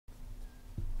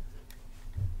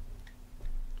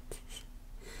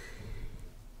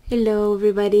Hello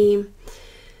everybody.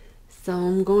 So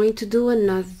I'm going to do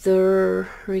another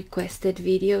requested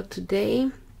video today,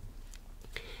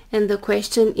 and the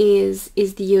question is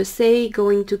the USA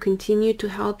going to continue to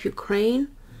help Ukraine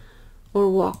or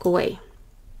walk away?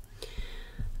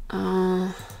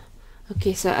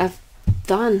 Okay, so I've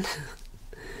done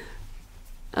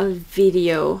a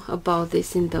video about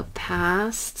this in the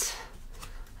past,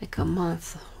 like a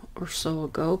month or so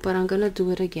ago, but I'm gonna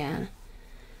do it again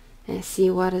and see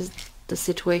what is the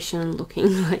situation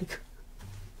looking like.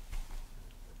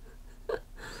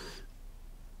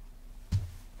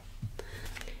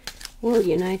 Will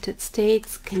United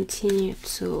States continue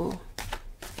to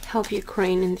help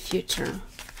Ukraine in the future?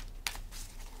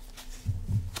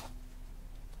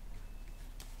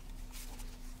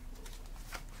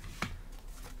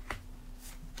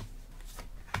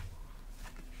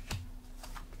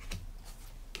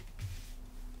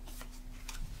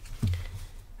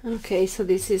 Okay, so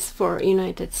this is for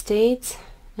United States,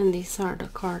 and these are the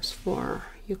cards for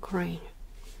Ukraine.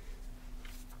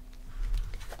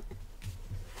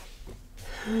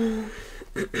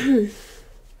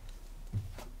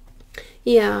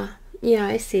 Yeah,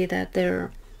 I see that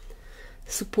they're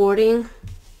supporting,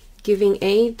 giving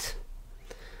aid,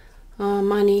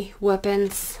 money,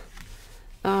 weapons,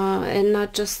 and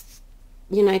not just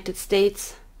United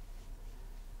States,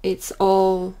 it's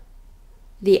all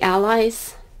the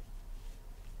allies.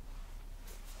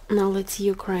 Now let's see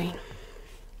Ukraine.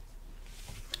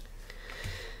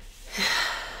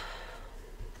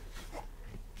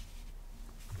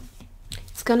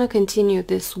 It's gonna continue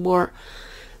this war,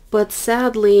 but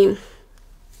sadly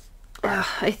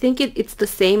I think it's the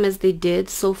same as they did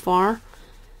so far.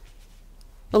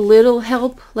 A little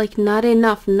help, like not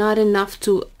enough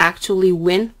to actually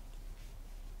win,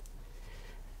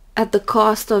 at the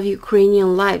cost of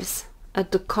Ukrainian lives,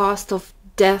 at the cost of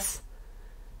death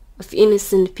of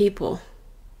innocent people,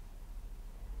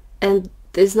 and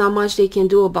there's not much they can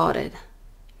do about it.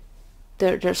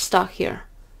 They're stuck here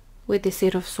with the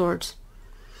Eight of Swords.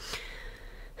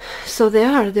 So they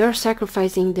are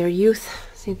sacrificing their youth.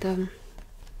 See the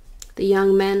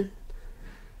young men,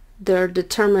 they're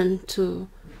determined to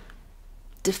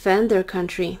defend their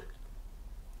country.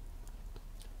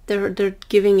 They're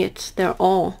giving it their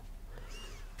all,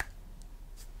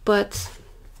 but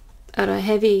at a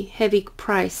heavy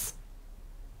price.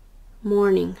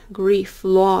 Mourning, grief,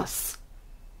 loss.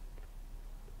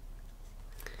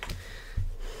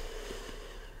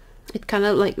 It kind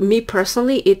of, like, me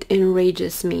personally, it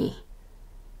enrages me,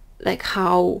 like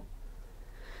how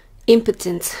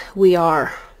impotent we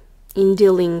are in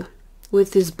dealing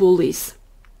with these bullies,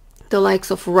 the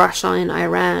likes of Russia and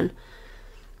Iran.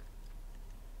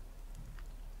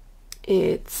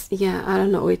 It's, yeah, I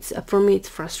don't know, it's, for me it's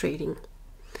frustrating.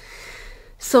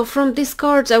 So from these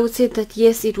cards I would say that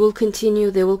yes, it will continue.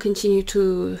 They will continue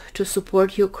to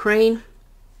support Ukraine,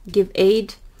 give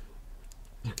aid,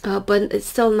 but it's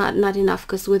still not enough,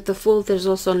 because with the Fool there's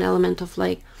also an element of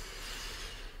like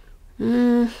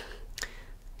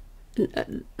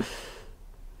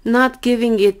not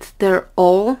giving it their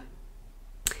all.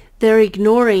 They're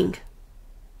ignoring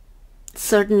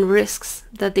certain risks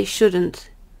that they shouldn't.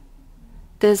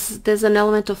 There's an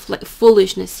element of like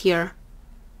foolishness here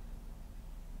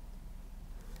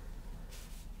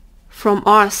from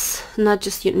us, not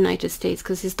just United States,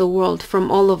 because it's the world, from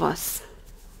all of us.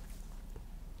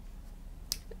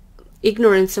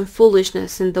 Ignorance and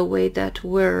foolishness in the way that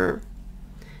we're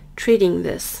treating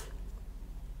this.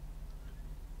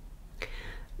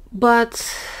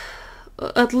 But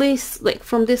at least, like,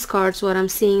 from these cards, what I'm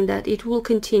seeing, that it will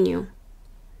continue.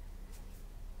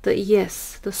 That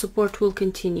yes, the support will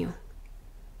continue.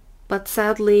 But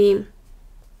sadly,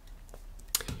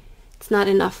 it's not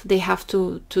enough. They have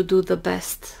to do the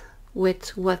best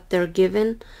with what they're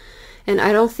given. And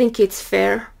I don't think it's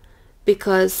fair,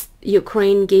 because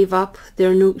Ukraine gave up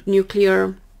their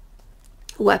nuclear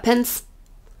weapons,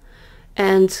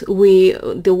 and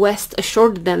the West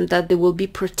assured them that they will be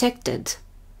protected,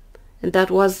 and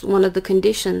that was one of the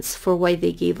conditions for why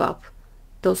they gave up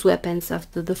those weapons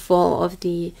after the fall of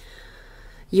the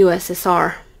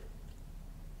USSR.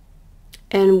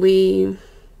 And we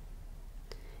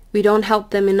don't help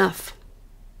them enough.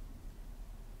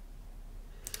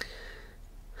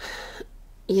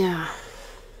 Yeah.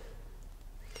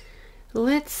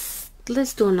 Let's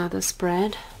do another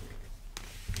spread.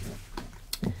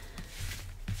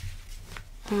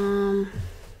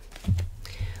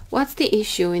 What's the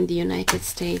issue in the United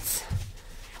States?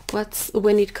 What's,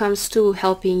 when it comes to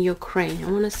helping Ukraine?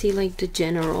 I want to see like the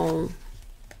general,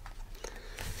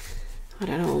 I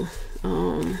don't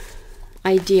know,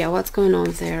 idea what's going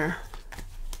on there.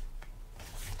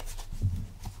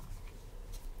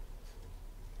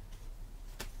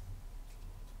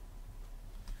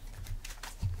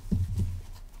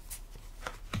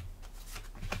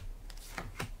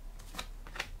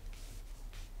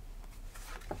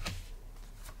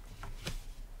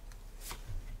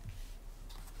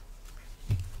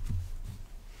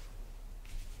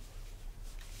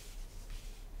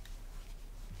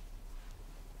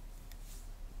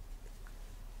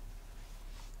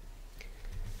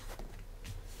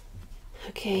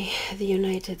 Okay, the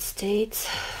United States.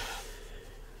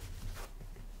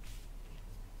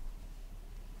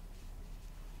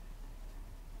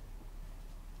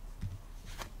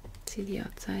 See the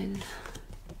outside.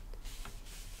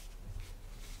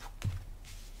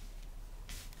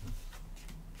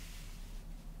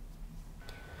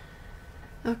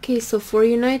 Okay, so for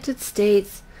United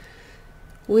States,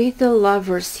 with the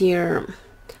Lovers here,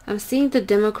 I'm seeing the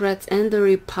Democrats and the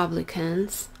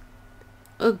Republicans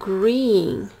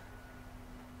agreeing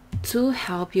to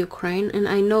help Ukraine. And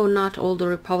I know not all the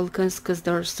Republicans, because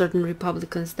there are certain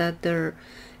Republicans that they're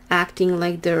acting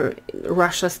like they're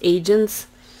Russia's agents.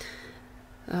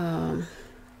 But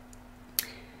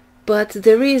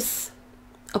there is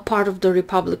a part of the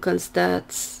Republicans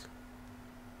that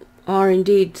are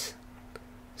indeed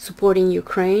supporting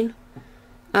Ukraine,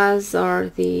 as are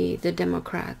the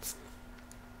Democrats.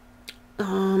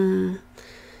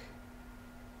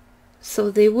 So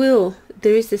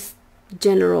there is this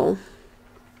general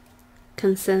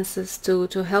consensus to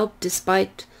help,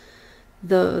 despite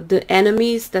the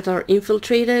enemies that are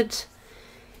infiltrated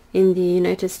in the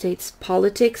United States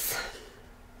politics.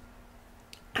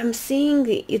 I'm seeing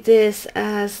this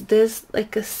as this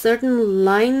like a certain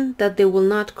line that they will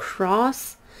not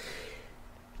cross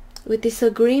with these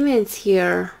agreements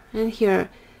here and here.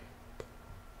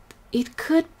 It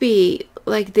could be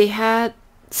like they had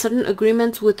certain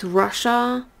agreements with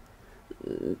Russia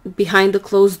behind the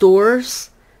closed doors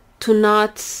to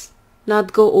not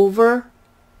go over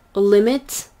a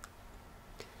limit.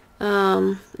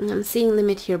 I'm seeing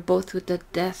limit here both with the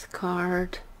death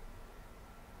card.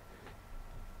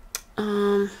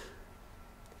 And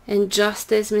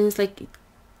justice means like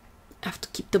have to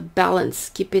keep the balance,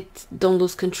 keep it, don't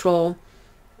lose control,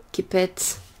 keep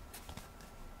it,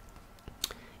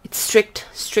 it's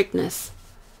strictness,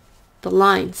 the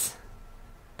lines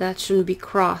that shouldn't be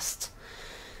crossed.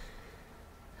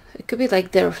 It could be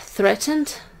like they're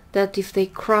threatened that if they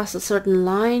cross a certain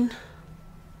line,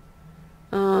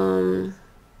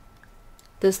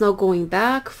 there's no going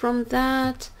back from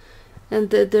that. And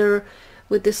they're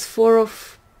with this Four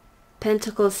of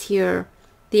Pentacles here,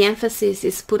 the emphasis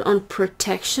is put on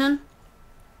protection,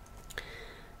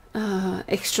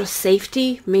 extra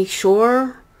safety, make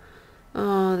sure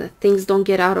that things don't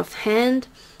get out of hand.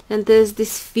 And there's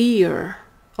this fear,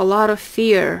 a lot of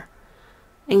fear,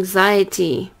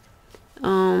 anxiety,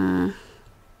 and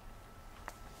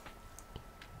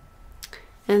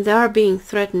they are being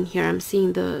threatened here. I'm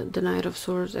seeing the Knight of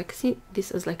Swords. I can see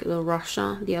this as like the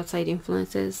Russia, the outside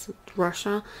influences,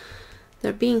 Russia.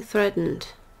 They're being threatened.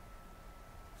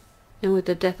 And with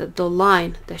the death of the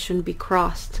line that shouldn't be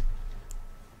crossed.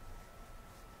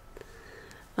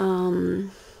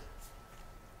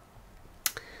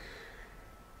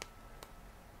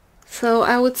 So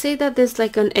I would say that there's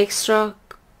like an extra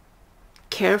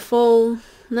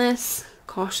carefulness,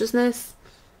 cautiousness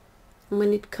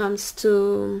when it comes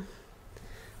to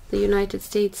the United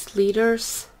States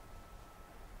leaders.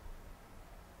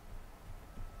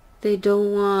 They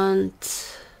don't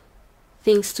want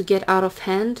things to get out of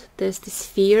hand. There's this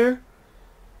fear.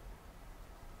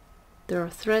 There are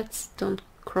threats. Don't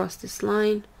cross this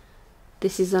line.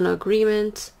 This is an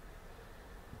agreement.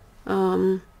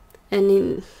 And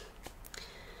in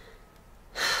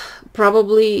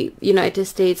probably United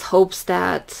States hopes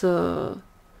that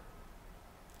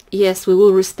yes, we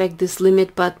will respect this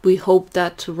limit, but we hope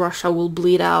that Russia will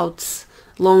bleed out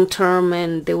long term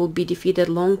and they will be defeated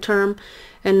long term.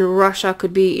 And Russia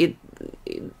could be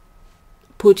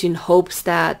Putin hopes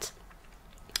that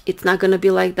it's not going to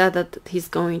be like that, that he's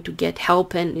going to get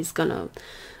help and he's going to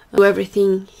do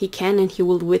everything he can and he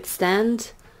will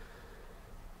withstand.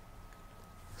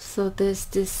 So there's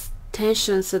this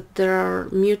tensions that there are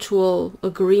mutual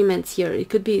agreements here. It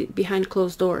could be behind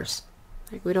closed doors.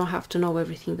 Like we don't have to know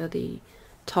everything that they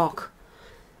talk.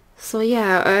 So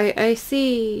yeah, I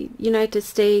see United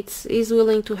States is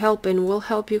willing to help and will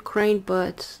help Ukraine,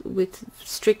 but with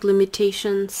strict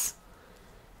limitations.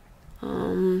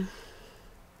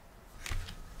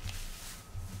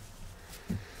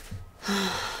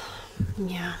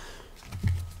 Yeah.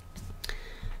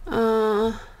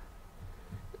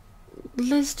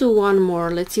 Let's do one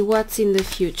more. Let's see what's in the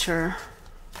future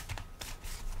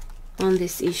on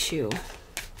this issue.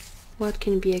 What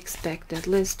can be expected?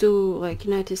 Let's do like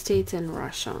United States and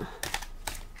Russia.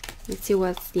 Let's see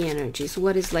what's the energies.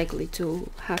 What is likely to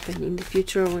happen in the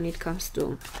future when it comes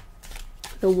to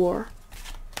the war.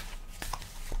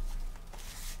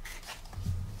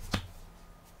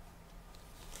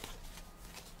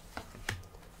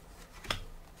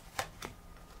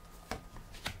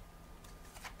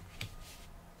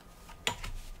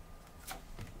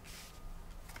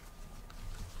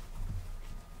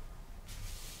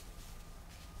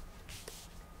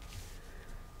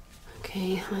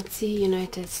 Okay, let's see,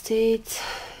 United States.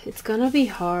 It's gonna be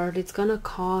hard, it's gonna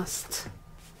cost,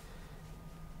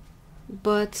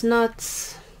 but not,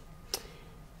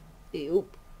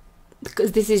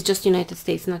 because this is just United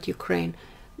States, not Ukraine.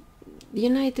 The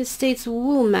United States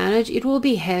will manage. It will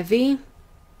be heavy,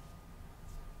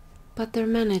 but they're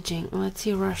managing. Let's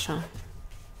see Russia.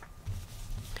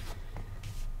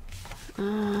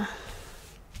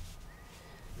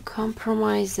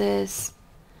 Compromises.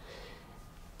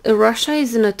 Russia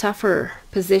is in a tougher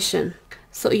position.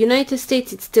 So United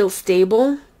States, it's still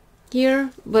stable here,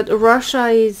 but Russia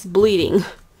is bleeding.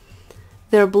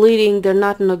 They're bleeding. They're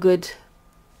not in a good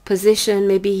position.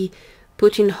 Maybe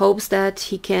Putin hopes that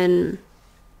he can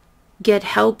get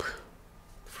help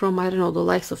from, I don't know, the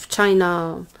likes of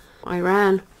China,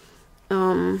 Iran.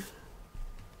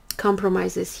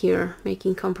 Compromises here,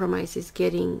 making compromises,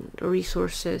 getting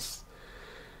resources,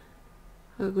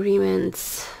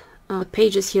 agreements.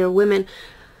 Pages here, women.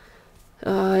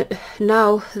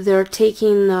 Now they're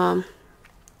taking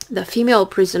the female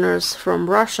prisoners from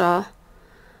Russia.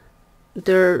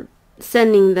 They're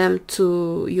sending them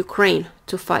to Ukraine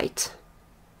to fight.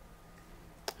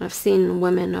 I've seen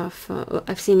women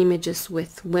I've seen images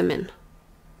with women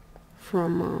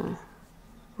from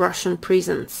Russian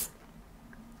prisons.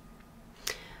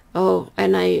 Oh,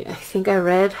 and I think I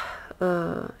read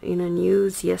in the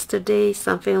news yesterday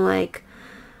something like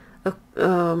a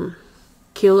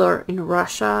killer in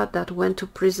Russia that went to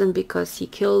prison because he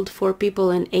killed 4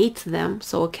 people and ate them,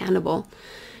 so a cannibal.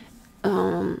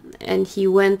 And he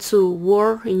went to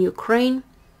war in Ukraine.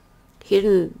 He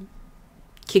didn't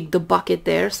kick the bucket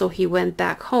there, so he went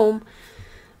back home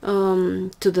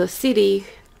to the city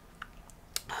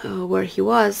where he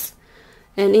was.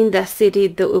 And in that city,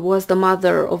 it was the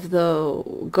mother of the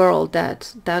girl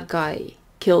that guy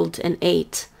killed and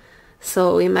ate.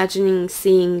 So imagining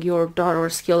seeing your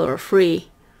daughter's killer free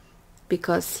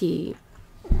because he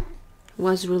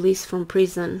was released from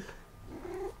prison.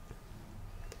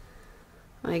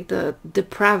 Like the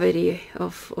depravity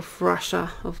of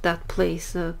Russia, of that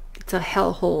place. It's a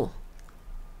hellhole.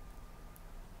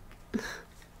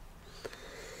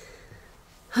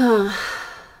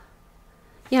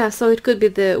 Yeah, so it could be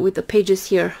with the pages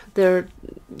here. They're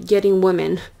getting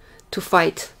women to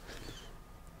fight.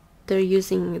 They're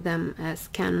using them as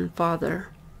cannon fodder.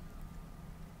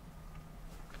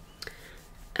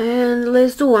 And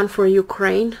let's do one for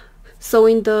Ukraine. So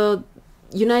in the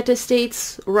United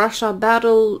States Russia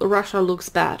battle, Russia looks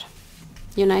bad.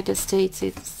 United States,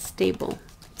 it's stable.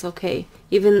 It's okay.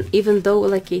 Even though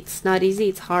like it's not easy,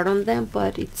 it's hard on them,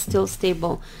 but it's still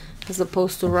stable, as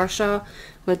opposed to Russia,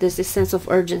 where there's this sense of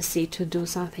urgency to do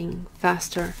something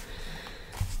faster.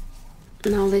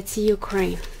 Now let's see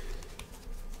Ukraine.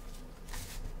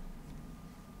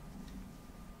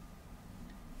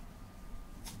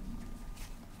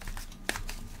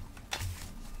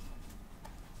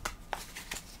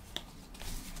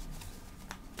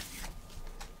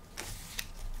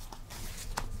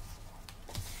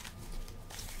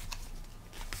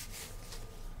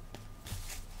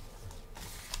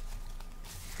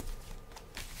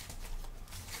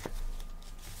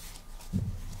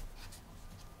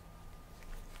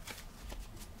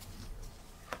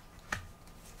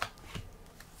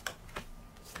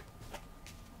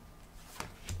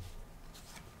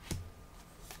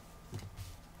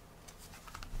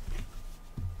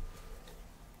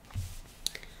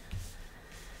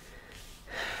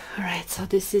 Alright, so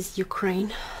this is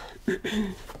Ukraine.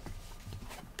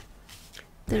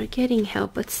 They're getting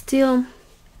help, but still,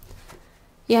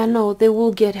 yeah, no, they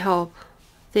will get help.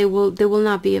 They will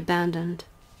not be abandoned.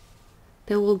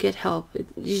 They will get help.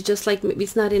 It's just like,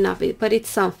 it's not enough, but it's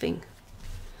something.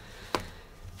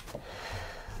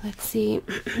 Let's see.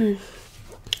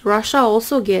 Russia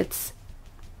also gets,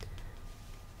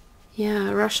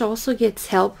 Russia also gets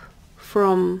help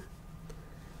from,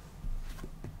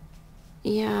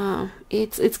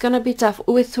 it's gonna be tough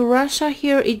with Russia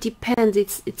here. It depends.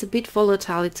 It's a bit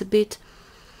volatile. It's a bit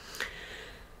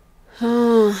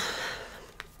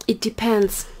it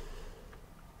depends.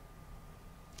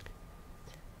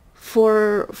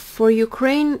 For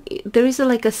Ukraine, there is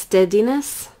like a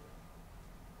steadiness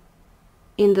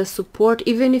in the support,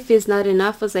 even if it's not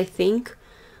enough, as I think.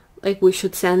 Like we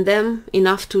should send them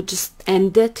enough to just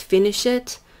end it, finish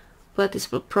it. But it's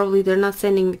probably they're not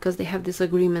sending because they have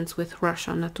disagreements with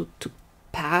Russia not to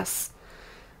pass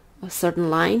a certain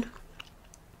line.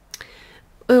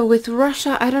 With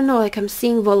Russia, I don't know, like I'm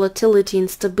seeing volatility,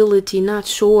 instability, not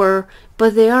sure,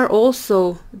 but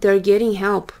they're getting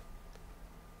help.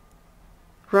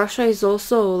 Russia is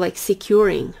also like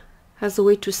securing, has a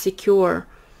way to secure.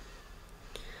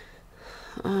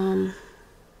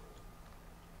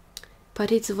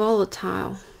 but it's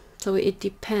volatile, so it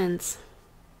depends.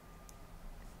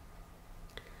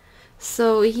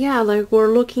 So yeah, like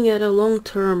we're looking at a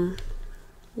long-term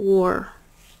war,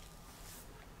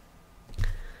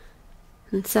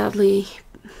 and sadly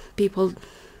people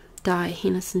die,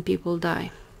 innocent people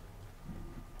die.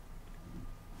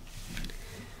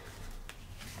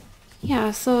 Yeah,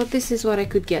 so this is what I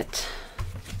could get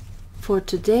for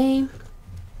today.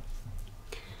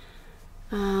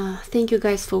 Thank you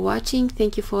guys for watching.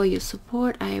 Thank you for your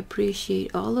support. I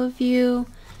appreciate all of you,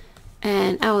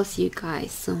 and I will see you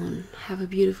guys soon. Have a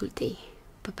beautiful day.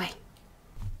 Bye bye.